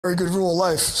very good rule of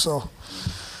life. So,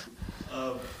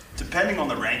 depending on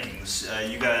the rankings,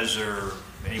 you guys are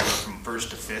anywhere from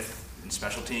first to fifth in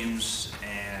special teams,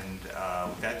 and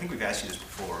I think we've asked you this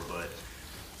before, but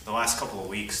the last couple of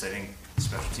weeks, I think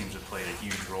special teams have played a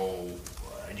huge role.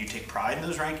 Do you take pride in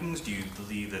those rankings? Do you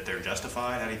believe that they're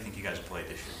justified? How do you think you guys have played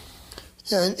this year?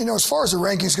 Yeah, as far as the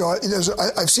rankings go,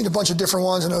 I've seen a bunch of different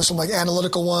ones. I know some like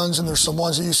analytical ones, and there's some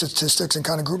ones that use statistics and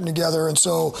kind of group them together. And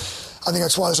so I think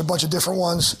that's why there's a bunch of different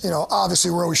ones.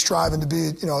 Obviously we're always striving to be,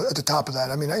 at the top of that.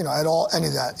 I mean, any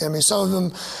of that. I mean, some of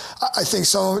them, I think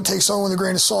some of them take some with a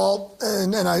grain of salt,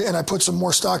 and I put some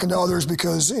more stock into others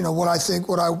because,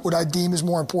 what I deem is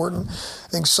more important. I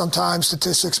think sometimes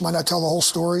statistics might not tell the whole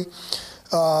story.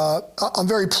 I'm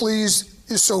very pleased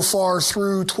so far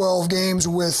through 12 games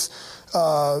with,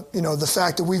 the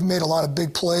fact that we've made a lot of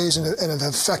big plays and it have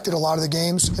affected a lot of the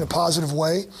games in a positive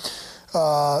way.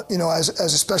 As a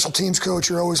special teams coach,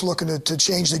 you're always looking to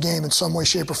change the game in some way,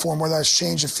 shape, or form, whether that's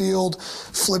change the field,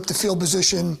 flip the field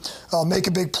position, make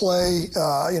a big play,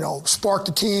 spark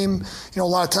the team. A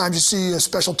lot of times you see a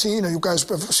special team, you guys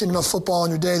have seen enough football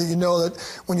in your day that you know that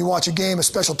when you watch a game, a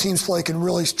special teams play can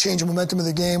really change the momentum of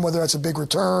the game, whether that's a big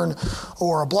return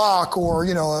or a block or,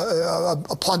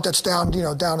 a punt that's down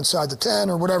inside the 10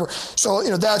 or whatever. So,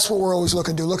 that's what we're always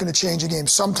looking to change the game.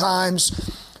 Sometimes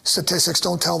statistics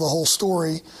don't tell the whole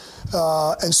story.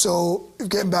 And so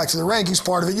getting back to the rankings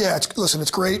part of it,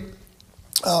 it's great,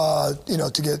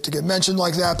 to get mentioned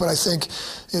like that. But I think,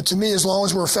 to me, as long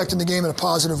as we're affecting the game in a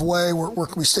positive way,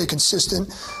 we stay consistent.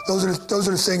 Those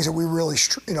are the things that we really,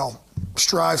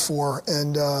 strive for.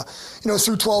 And,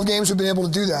 through 12 games, we've been able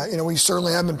to do that. We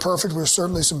certainly haven't been perfect. There's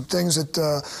certainly some things that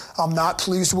I'm not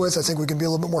pleased with. I think we can be a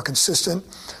little bit more consistent.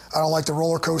 I don't like the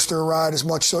roller coaster ride as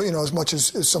much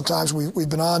as sometimes we've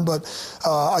been on, but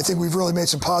I think we've really made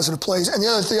some positive plays. And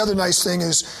the other nice thing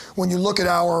is when you look at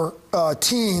our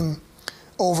team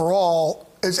overall,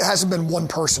 it hasn't been one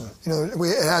person.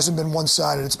 It hasn't been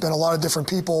one-sided. It's been a lot of different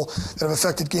people that have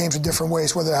affected games in different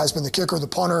ways, whether it has been the kicker, the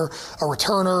punter, a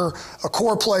returner, a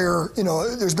core player.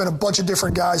 There's been a bunch of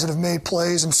different guys that have made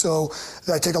plays, and so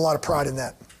I take a lot of pride in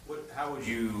that.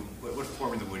 What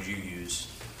formula would you use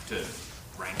to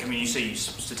rank? I mean, you say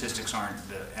statistics aren't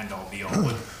the end-all, be-all.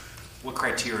 What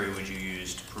criteria would you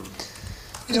use to prove?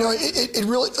 It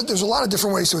really, there's a lot of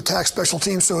different ways to attack special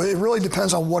teams, so it really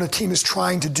depends on what a team is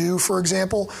trying to do, for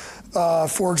example.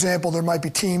 There might be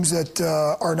teams that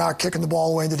are not kicking the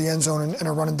ball away into the end zone and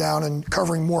are running down and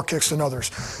covering more kicks than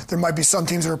others. There might be some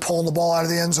teams that are pulling the ball out of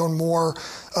the end zone more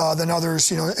than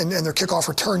others, and their kickoff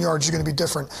return yards are going to be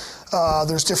different.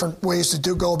 There's different ways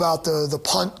to go about the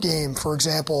punt game, for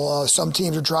example. Some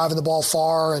teams are driving the ball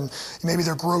far, and maybe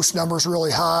their gross number's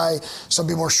really high. Some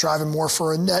people are striving more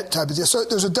for a net type of deal. So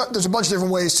there's a bunch of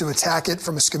different ways to attack it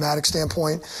from a schematic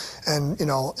standpoint,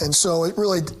 and so it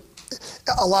really,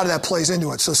 a lot of that plays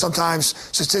into it. So sometimes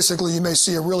statistically you may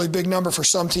see a really big number for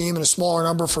some team and a smaller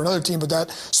number for another team, but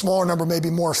that smaller number may be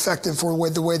more effective for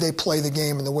the way they play the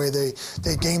game and the way they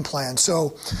game plan.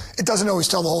 So it doesn't always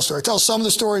tell the whole story. It tells some of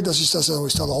the story, it just doesn't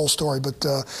always tell the whole story. But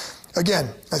again,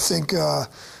 I think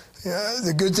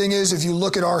the good thing is if you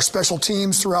look at our special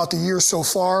teams throughout the year so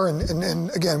far,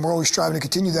 and again, we're always striving to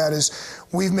continue that, is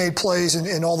we've made plays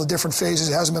in all the different phases.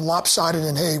 It hasn't been lopsided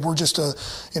and, hey, we're just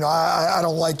I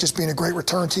don't like just being a great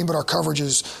return team, but our coverage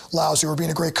is lousy. We're being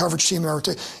a great coverage team.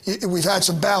 We've had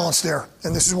some balance there.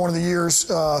 And this is one of the years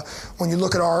when you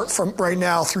look at from right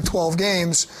now through 12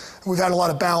 games, we've had a lot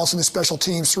of balance in the special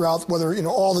teams throughout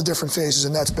all the different phases,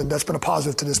 and that's been a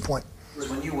positive to this point.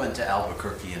 When you went to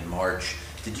Albuquerque in March,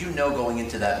 did you know going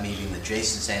into that meeting that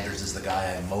Jason Sanders is the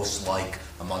guy I most like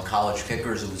among college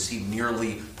kickers, or was he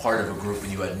merely part of a group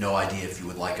and you had no idea if you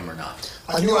would like him or not?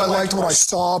 I knew I liked what I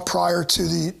saw prior to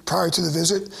the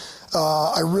visit.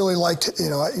 I really liked,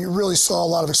 you really saw a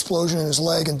lot of explosion in his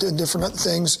leg and different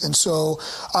things. And so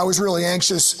I was really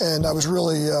anxious and I was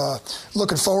really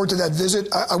looking forward to that visit.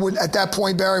 I wouldn't, at that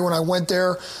point, Barry, when I went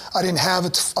there, I didn't have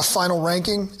a final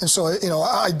ranking. And so,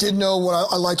 I did know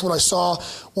I liked what I saw.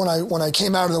 When I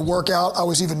came out of the workout, I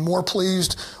was even more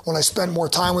pleased when I spent more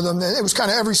time with him. And it was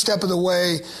kind of every step of the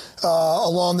way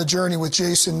along the journey with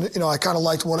Jason. I kind of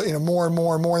liked what, more and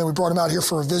more and more. And then we brought him out here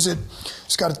for a visit.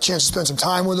 Just got a chance to spend some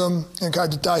time with him and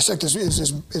kind of dissect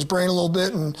his brain a little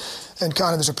bit and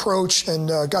kind of his approach, and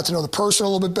got to know the person a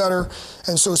little bit better.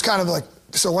 And so it's kind of like,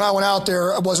 so when I went out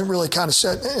there, I wasn't really kind of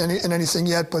set in anything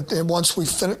yet, but once we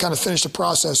kind of finished the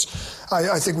process,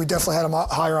 I think we definitely had him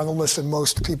higher on the list than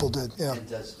most people did. Yeah.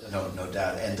 No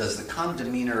doubt. And does the calm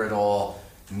demeanor at all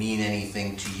mean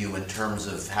anything to you in terms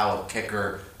of how a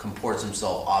kicker comports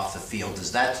himself off the field?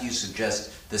 Does that to you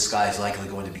suggest this guy is likely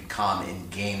going to be calm in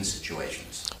game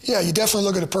situations? Yeah, you definitely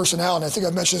look at the personality. I think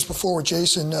I've mentioned this before with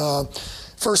Jason.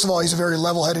 First of all, he's a very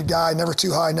level-headed guy, never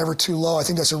too high, never too low. I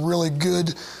think that's a really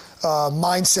good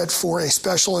mindset for a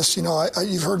specialist.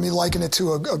 You've heard me liken it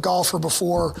to a golfer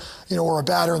before, or a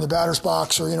batter in the batter's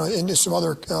box, or, into some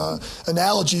other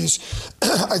analogies.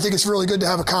 I think it's really good to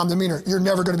have a calm demeanor. You're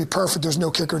never going to be perfect. There's no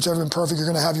kicker that's ever been perfect. You're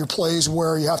going to have your plays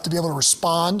where you have to be able to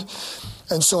respond.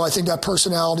 And so I think that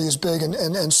personality is big.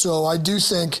 And so I do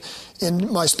think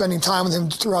in my spending time with him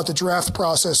throughout the draft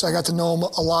process, I got to know him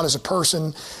a lot as a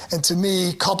person. And to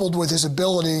me, coupled with his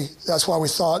ability, that's why we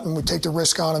thought and would take the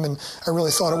risk on him. And I really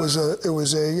thought it was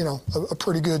a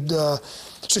pretty good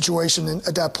situation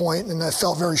at that point. And I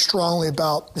felt very strongly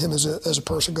about him as a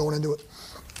person going into it.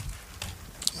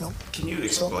 Can you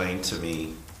explain to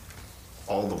me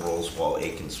all the roles Walt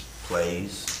Aikens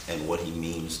plays and what he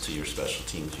means to your special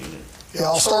teams unit? Yeah,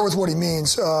 I'll start with what he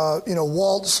means.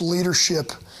 Walt's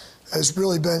leadership has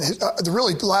really been,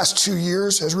 the last 2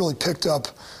 years has really picked up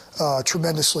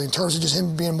tremendously in terms of just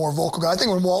him being a more vocal guy. I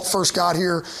think when Walt first got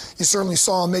here, you certainly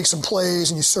saw him make some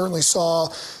plays, and you certainly saw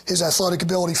his athletic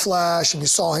ability flash, and you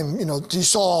saw him, you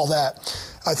saw all that.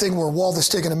 I think where Walt has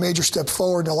taken a major step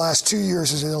forward in the last 2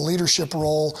 years is in a leadership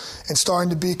role and starting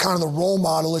to be kind of the role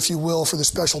model, if you will, for the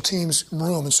special teams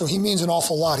room. And so he means an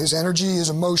awful lot. His energy,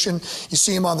 his emotion, you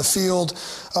see him on the field.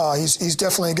 He's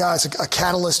definitely a guy, it's a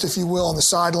catalyst, if you will, on the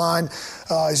sideline.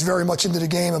 He's very much into the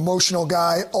game, emotional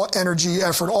guy, energy,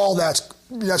 effort, all that's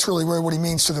really what he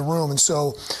means to the room. And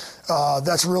so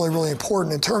that's really, really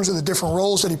important. In terms of the different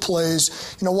roles that he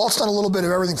plays, Walt's done a little bit of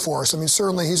everything for us. I mean,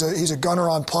 certainly he's a gunner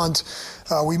on punt.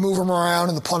 We move him around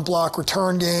in the punt block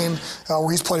return game where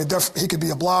he's played he could be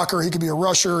a blocker, he could be a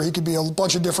rusher, he could be a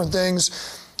bunch of different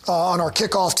things. On our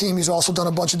kickoff team, he's also done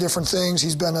a bunch of different things.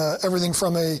 He's been everything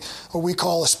from what we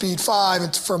call a speed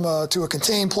 5 to a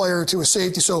contained player to a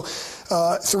safety. So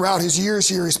throughout his years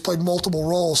here, he's played multiple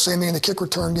roles. Same thing in the kick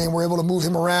return game. We're able to move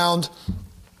him around.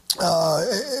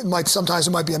 Sometimes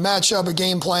it might be a matchup, a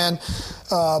game plan,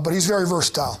 but he's very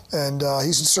versatile, and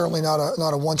he's certainly not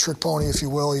a one-trick pony, if you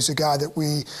will. He's a guy that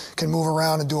we can move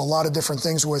around and do a lot of different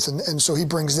things with, and so he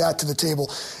brings that to the table.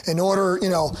 In order,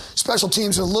 special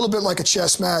teams are a little bit like a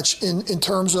chess match in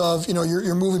terms of,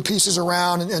 you're moving pieces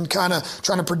around and kind of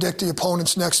trying to predict the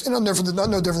opponent's next. No different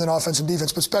than offense and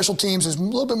defense, but special teams is a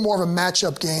little bit more of a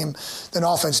matchup game than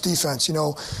offense defense.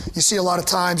 You see a lot of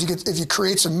times if you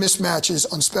create some mismatches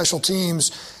on special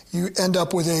teams, you end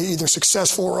up with a either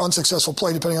successful or unsuccessful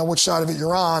play, depending on which side of it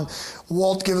you're on.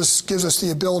 Walt gives us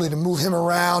the ability to move him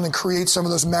around and create some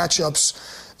of those matchups,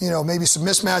 maybe some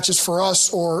mismatches for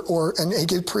us, and he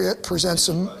could present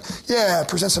some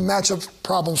matchup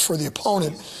problems for the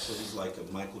opponent. So he's like a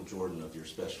Michael Jordan of your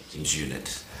special teams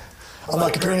unit. I'm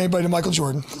not comparing anybody to Michael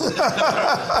Jordan.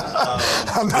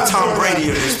 I'm not Tom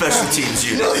Brady of your special teams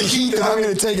unit. The heat that I'm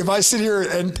going to take if I sit here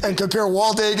and compare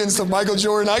Walt Aikens to Michael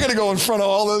Jordan, I got to go in front of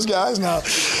all those guys now.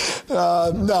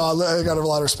 No, I got a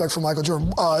lot of respect for Michael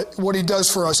Jordan. What he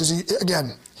does for us is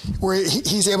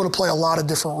he's able to play a lot of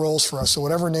different roles for us. So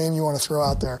whatever name you want to throw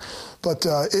out there. But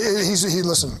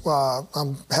listen,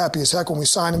 I'm happy as heck when we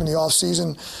signed him in the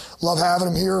offseason. Love having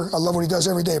him here. I love what he does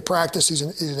every day at practice. He's an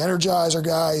energizer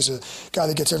guy. He's a guy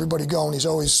that gets everybody going. He's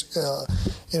always,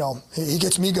 he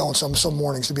gets me going some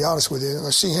mornings, to be honest with you.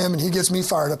 I see him and he gets me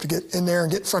fired up to get in there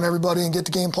and get in front of everybody and get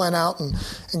the game plan out and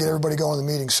get everybody going in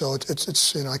the meeting. So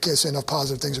it's I can't say enough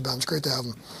positive things about him. It's great to have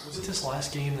him. Was it this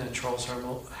last game that Charles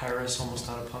Harris almost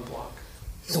had a punt block?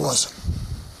 It was.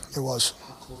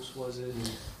 How close was it? And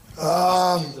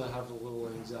seems to have a little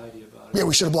anxiety about it. Yeah,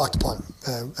 we should have blocked the punt.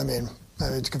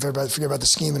 Forget about the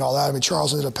scheme and all that.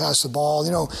 Charles ended up passing the ball.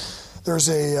 There's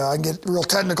I can get real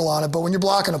technical on it, but when you're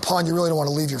blocking a punt, you really don't want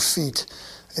to leave your feet.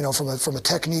 From a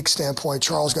technique standpoint,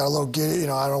 Charles got a little giddy. I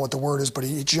don't know what the word is, but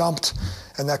he jumped,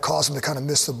 and that caused him to kind of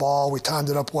miss the ball. We timed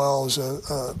it up well. It was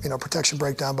a protection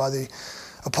breakdown by the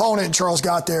opponent, and Charles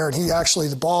got there, and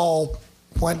the ball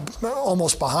went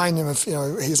almost behind him.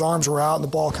 His arms were out, and the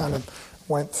ball kind of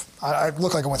went. I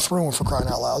looked like it went through him, for crying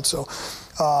out loud. So.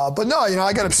 But no,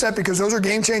 I got upset because those are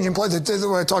game-changing plays. That's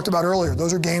what I talked about earlier.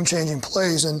 Those are game-changing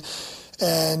plays, and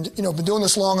been doing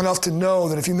this long enough to know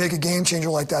that if you make a game changer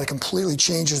like that, it completely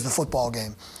changes the football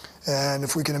game. And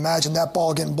if we can imagine that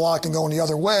ball getting blocked and going the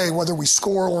other way, whether we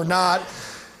score or not,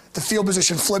 the field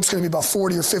position flip's going to be about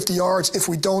 40 or 50 yards if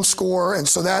we don't score, and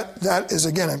so that is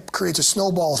again, it creates a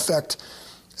snowball effect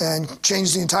and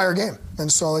changes the entire game.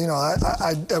 And so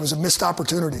that was a missed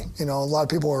opportunity. A lot of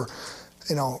people are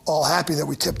all happy that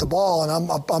we tipped the ball,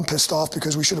 and I'm pissed off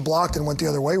because we should have blocked and went the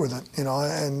other way with it,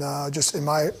 and just in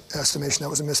my estimation, that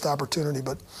was a missed opportunity,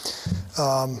 but,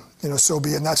 so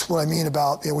be it. And that's what I mean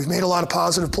about, we've made a lot of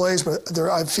positive plays, but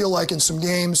I feel like in some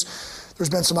games, there's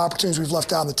been some opportunities we've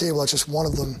left out on the table. That's just one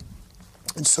of them.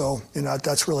 And so,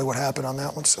 that's really what happened on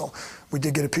that one. So we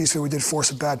did get a piece of it. We did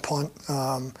force a bad punt,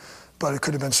 but it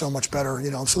could have been so much better,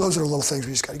 So those are the little things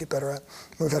we just got to get better at.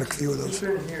 We've had a few of those.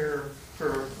 You've been here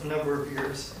for a number of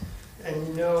years, and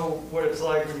you know what it's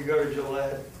like when you go to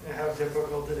Gillette and how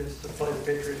difficult it is to play the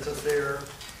Patriots up there.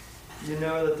 You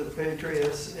know that the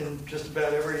Patriots in just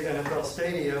about every NFL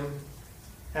stadium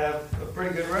have a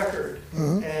pretty good record,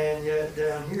 and yet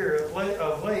down here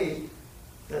of late,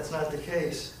 that's not the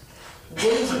case. What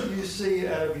is it you see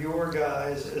out of your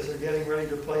guys as they're getting ready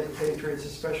to play the Patriots,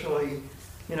 especially,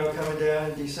 coming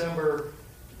down in December?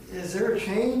 Is there a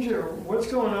change, or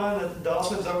what's going on that the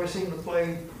Dolphins always seem to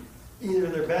play either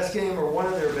their best game or one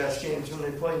of their best games when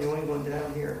they play New England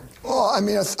down here? Well, I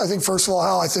mean, I think, first of all,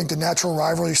 Hal, I think the natural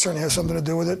rivalry certainly has something to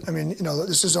do with it. I mean,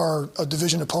 this is our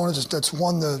division opponent that's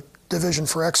won the division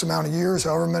for X amount of years,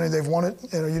 however many they've won it.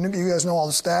 You guys know all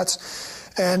the stats.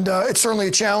 And it's certainly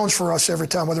a challenge for us every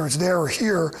time, whether it's there or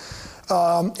here.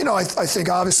 I think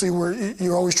obviously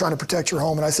you're always trying to protect your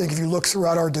home. And I think if you look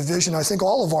throughout our division, I think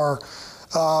all of our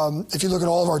if you look at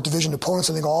all of our division opponents,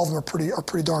 I think all of them are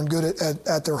pretty darn good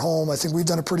at their home. I think we've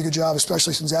done a pretty good job,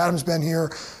 especially since Adam's been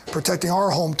here, protecting our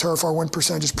home turf. Our win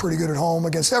percentage is pretty good at home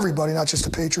against everybody, not just the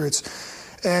Patriots.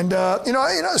 And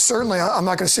certainly, I'm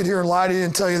not going to sit here and lie to you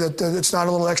and tell you that it's not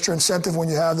a little extra incentive when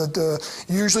you have that.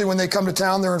 Usually, when they come to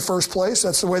town, they're in first place.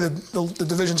 That's the way the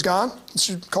division's gone.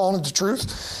 It's calling it the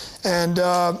truth. And,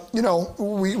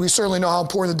 we certainly know how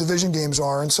important the division games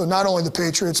are. And so not only the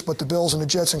Patriots, but the Bills and the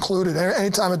Jets included.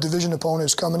 Anytime a division opponent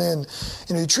is coming in,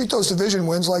 you treat those division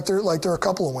wins like they're a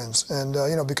couple of wins. And,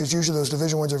 because usually those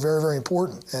division wins are very, very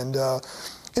important. And,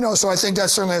 so I think that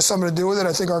certainly has something to do with it.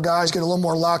 I think our guys get a little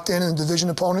more locked in division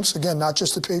opponents. Again, not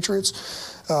just the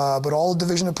Patriots, but all the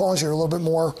division opponents. You're a little bit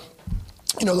more,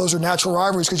 those are natural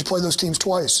rivalries because you play those teams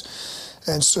twice.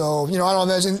 And so, I don't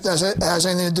know if that has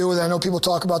anything to do with it. I know people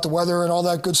talk about the weather and all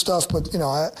that good stuff, but,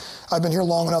 I've been here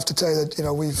long enough to tell you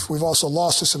that, we've also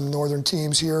lost to some northern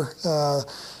teams here,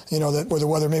 that where the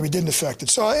weather maybe didn't affect it.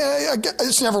 So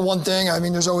it's never one thing. I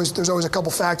mean, there's always a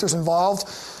couple factors involved.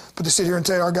 But to sit here and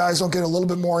tell you our guys don't get a little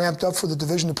bit more amped up for the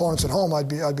division opponents at home, I'd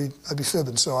be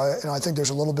fibbing. So I think there's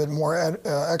a little bit more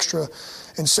extra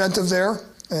incentive there.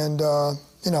 And,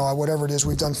 whatever it is,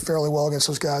 we've done fairly well against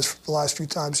those guys for the last few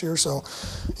times here. So,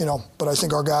 but I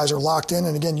think our guys are locked in.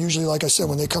 And again, usually, like I said,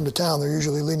 when they come to town, they're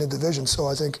usually leading the division. So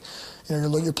I think,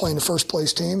 you're playing the first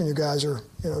place team, and your guys are,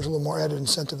 there's a little more added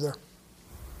incentive there.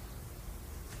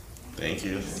 Thank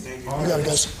you. You got it,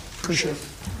 guys. Appreciate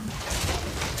it.